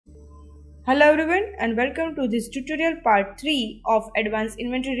Hello everyone and welcome to this tutorial part 3 of Advanced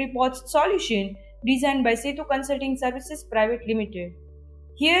Inventory Reports solution designed by Setu Consulting Services Private Limited.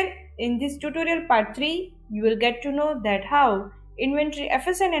 Here in this tutorial part 3 you will get to know that how Inventory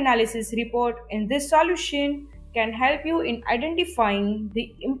Fsn Analysis Report in this solution can help you in identifying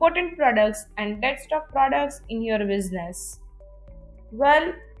the important products and dead stock products in your business.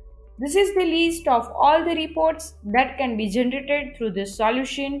 Well, this is the list of all the reports that can be generated through this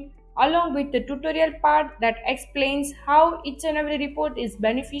solution along with the tutorial part that explains how each and every report is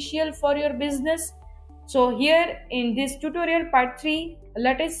beneficial for your business. So here in this tutorial part 3,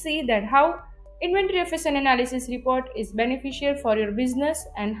 let us see that how inventory Fsn analysis report is beneficial for your business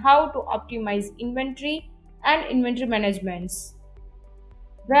and how to optimize inventory and inventory managements.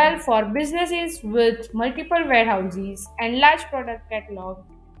 Well, for businesses with multiple warehouses and large product catalog,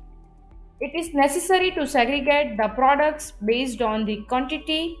 it is necessary to segregate the products based on the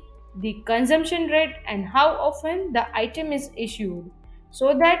quantity, the consumption rate, and how often the item is issued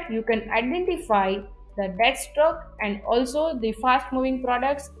so that you can identify the dead stock and also the fast moving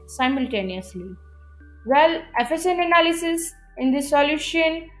products simultaneously. Well, Fsn analysis in this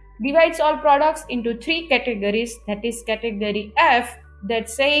solution divides all products into three categories, that is category F, that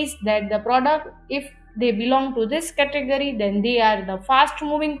says that the product, if they belong to this category, then they are the fast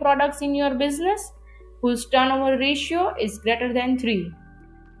moving products in your business whose turnover ratio is greater than 3.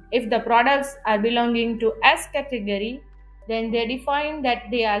 If the products are belonging to S category, then they define that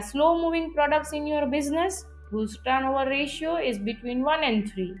they are slow moving products in your business whose turnover ratio is between 1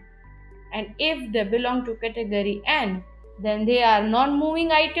 and 3. And if they belong to category N, then they are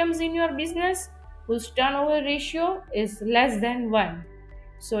non-moving items in your business whose turnover ratio is less than 1.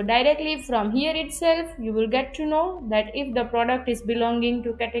 So directly from here itself, you will get to know that if the product is belonging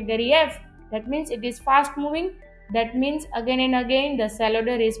to category F, that means it is fast moving. That means again and again the sell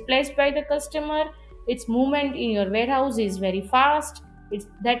order is placed by the customer. Its movement in your warehouse is very fast.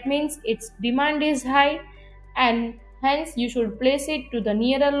 That means its demand is high, and hence you should place it to the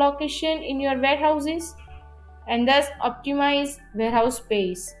nearer location in your warehouses and thus optimize warehouse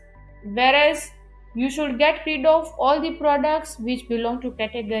space. Whereas you should get rid of all the products which belong to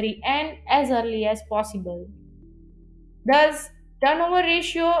category N as early as possible. Thus, turnover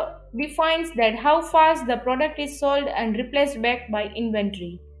ratio defines that how fast the product is sold and replaced back by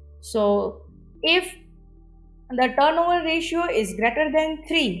inventory. So, if the turnover ratio is greater than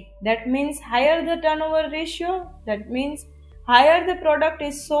 3, that means higher the turnover ratio, that means higher the product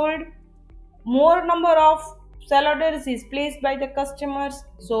is sold, more number of sell orders is placed by the customers,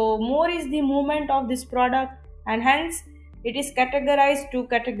 so more is the movement of this product, and hence it is categorized to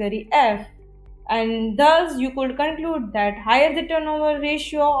category F. And thus you could conclude that higher the turnover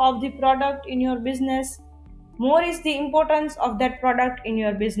ratio of the product in your business, more is the importance of that product in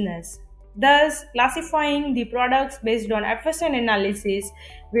your business. Thus, classifying the products based on Fsn analysis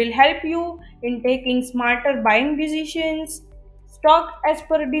will help you in taking smarter buying decisions, stock as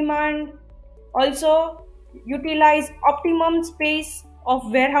per demand, also utilize optimum space of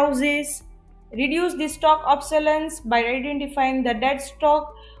warehouses, reduce the stock obsolescence by identifying the dead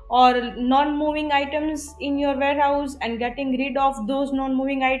stock or non-moving items in your warehouse and getting rid of those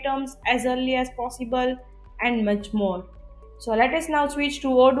non-moving items as early as possible, and much more. So let us now switch to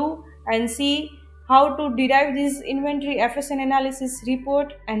Odoo and see how to derive this inventory Fsn analysis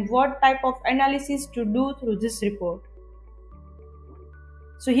report and what type of analysis to do through this report.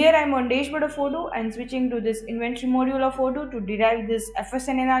 So here I am on dashboard of Odoo and switching to this inventory module of Odoo to derive this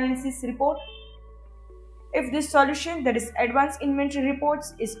Fsn analysis report. If this solution, that is advanced inventory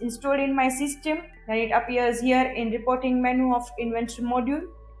reports, is installed in my system, then it appears here in reporting menu of inventory module.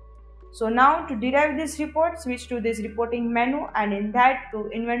 So now to derive this report, switch to this reporting menu and in that to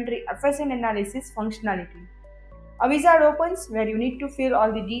inventory Fsn analysis functionality. A wizard opens where you need to fill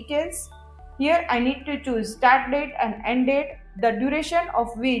all the details. Here I need to choose start date and end date, the duration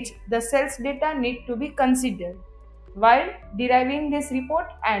of which the sales data need to be considered while deriving this report,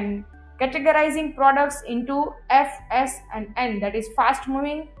 and categorizing products into F, S and N, that is fast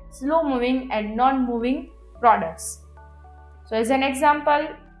moving, slow moving and non-moving products. So as an example,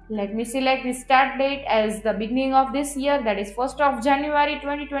 let me select the start date as the beginning of this year, that is 1st of January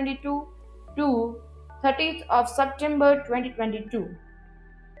 2022 to 30th of September 2022.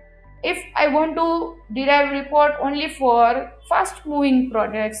 If I want to derive report only for fast moving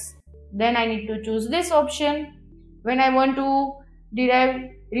products, then I need to choose this option. When I want to derive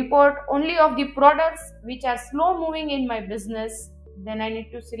report only of the products which are slow moving in my business, then I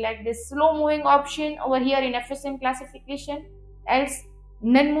need to select this slow moving option over here in Fsn classification, else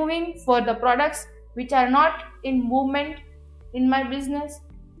non moving for the products which are not in movement in my business.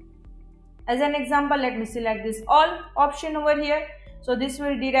 As an example, let me select this all option over here. So this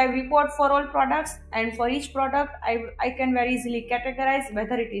will derive report for all products, and for each product I can very easily categorize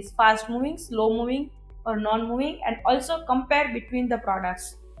whether it is fast moving, slow moving or non-moving, and also compare between the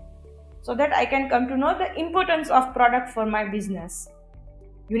products so that I can come to know the importance of product for my business.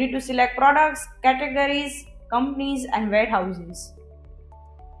 You need to select products, categories, companies and warehouses.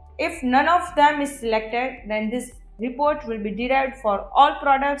 If none of them is selected, then this report will be derived for all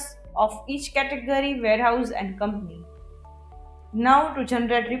products of each category, warehouse and company. Now to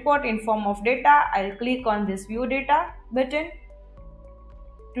generate report in form of data, I'll click on this view data button.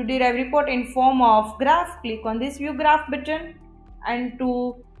 To derive report in form of graph, click on this view graph button, and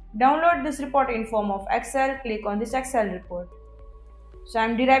to download this report in form of Excel, click on this Excel report. So I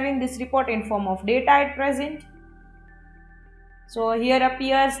am deriving this report in form of data at present. So here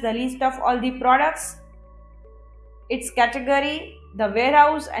appears the list of all the products, its category, the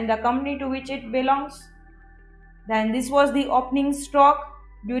warehouse and the company to which it belongs. Then this was the opening stock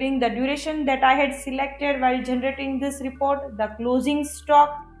during the duration that I had selected while generating this report, the closing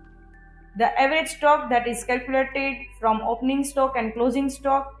stock, the average stock that is calculated from opening stock and closing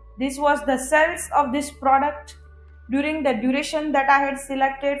stock. This was the sales of this product during the duration that I had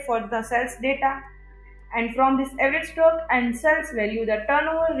selected for the sales data, and from this average stock and sales value the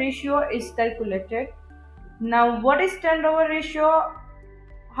turnover ratio is calculated. Now what is turnover ratio?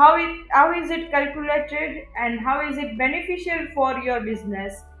 How is it calculated and how is it beneficial for your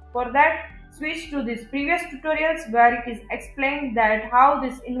business? For that, switch to this previous tutorials where it is explained that how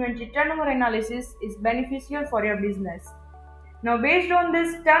this inventory turnover analysis is beneficial for your business. Now based on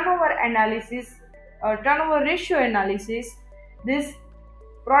this turnover analysis or turnover ratio analysis, these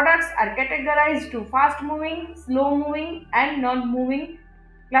products are categorized to fast moving, slow moving and non-moving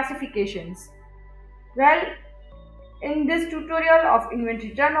classifications. Well, in this tutorial of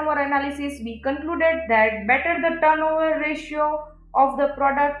inventory turnover analysis, we concluded that better the turnover ratio of the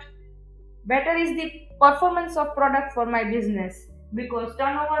product, better is the performance of product for my business, because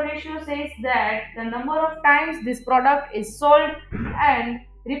turnover ratio says that the number of times this product is sold and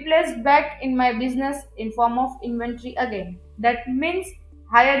replaced back in my business in form of inventory again. That means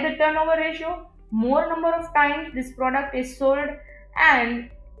higher the turnover ratio, more number of times this product is sold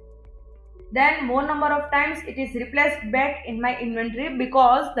and then more number of times it is replaced back in my inventory,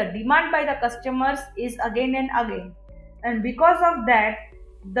 because the demand by the customers is again and again. And because of that,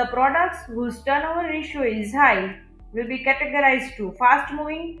 the products whose turnover ratio is high will be categorized to fast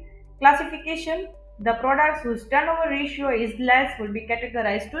moving classification. The products whose turnover ratio is less will be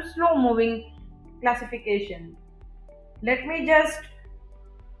categorized to slow moving classification. Let me just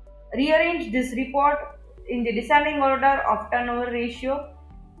rearrange this report in the descending order of turnover ratio.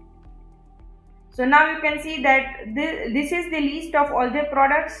 So now you can see that this is the list of all the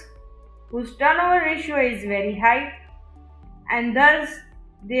products whose turnover ratio is very high, and thus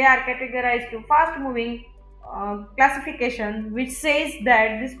they are categorized to fast moving classification, which says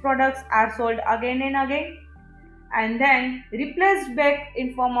that these products are sold again and again and then replaced back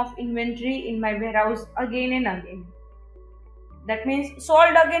in form of inventory in my warehouse again and again. That means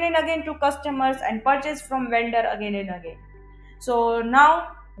sold again and again to customers and purchased from vendor again and again. So now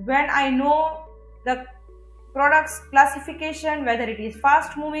when I know the product's classification, whether it is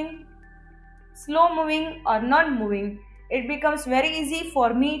fast moving, slow moving or non-moving, it becomes very easy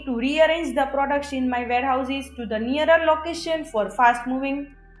for me to rearrange the products in my warehouses to the nearer location for fast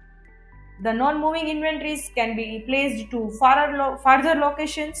moving. The non-moving inventories can be placed to farther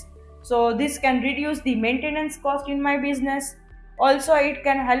locations, so this can reduce the maintenance cost in my business. Also, it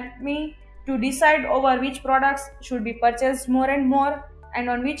can help me to decide over which products should be purchased more and more, and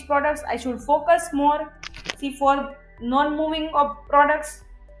on which products I should focus more. See, for non-moving products,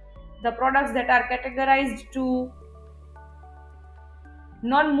 the products that are categorized to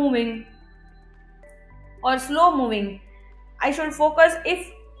non-moving or slow moving, I should focus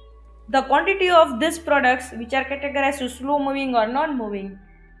if the quantity of these products which are categorized to slow moving or non-moving,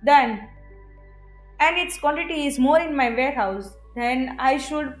 then and its quantity is more in my warehouse, then I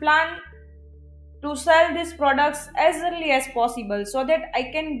should plan to sell these products as early as possible so that I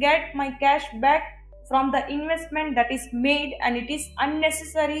can get my cash back from the investment that is made, and it is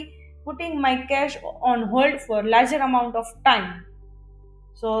unnecessary putting my cash on hold for larger amount of time.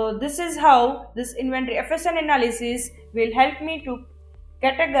 So this is how this inventory Fsn analysis will help me to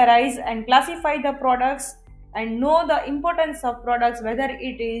categorize and classify the products and know the importance of products, whether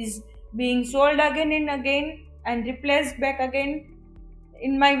it is being sold again and again and replaced back again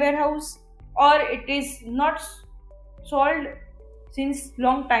in my warehouse, or it is not sold since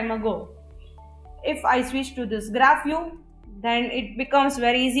long time ago. If I switch to this graph view, then it becomes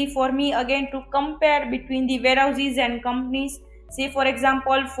very easy for me again to compare between the warehouses and companies. Say for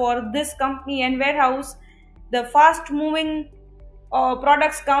example, for this company and warehouse, the fast moving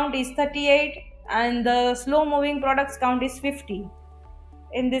products count is 38 and the slow moving products count is 50.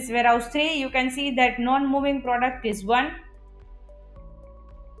 In this warehouse 3, you can see that non-moving product is 1.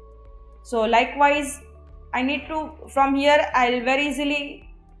 So likewise, I need to, from here I'll very easily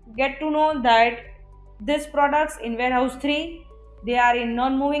get to know that these products in warehouse 3, they are in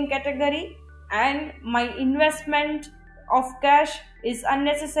non-moving category, and my investment of cash is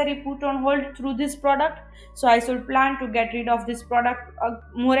unnecessary put on hold through this product. So I should plan to get rid of this product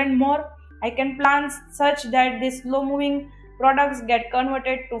more and more. I can plan such that these slow moving products get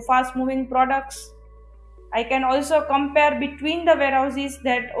converted to fast moving products. I can also compare between the warehouses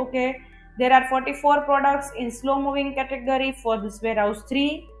that okay, there are 44 products in slow moving category for this warehouse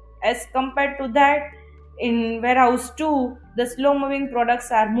 3, as compared to that in warehouse 2 the slow moving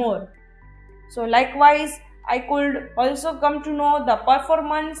products are more. So likewise, I could also come to know the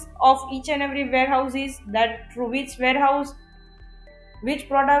performance of each and every warehouses, that through which warehouse which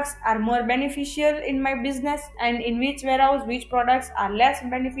products are more beneficial in my business, and in which warehouse which products are less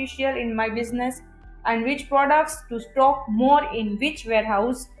beneficial in my business, and which products to stock more in which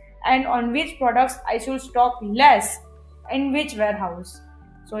warehouse, and on which products I should stock less in which warehouse.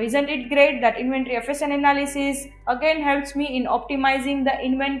 So isn't it great that inventory Fsn analysis again helps me in optimizing the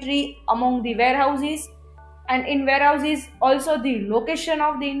inventory among the warehouses, and in warehouses also the location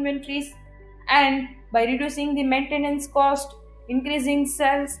of the inventories, and by reducing the maintenance cost, increasing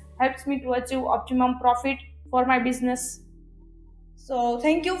sales helps me to achieve optimum profit for my business. So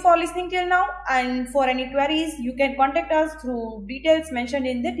thank you for listening till now, and for any queries you can contact us through details mentioned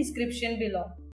in the description below.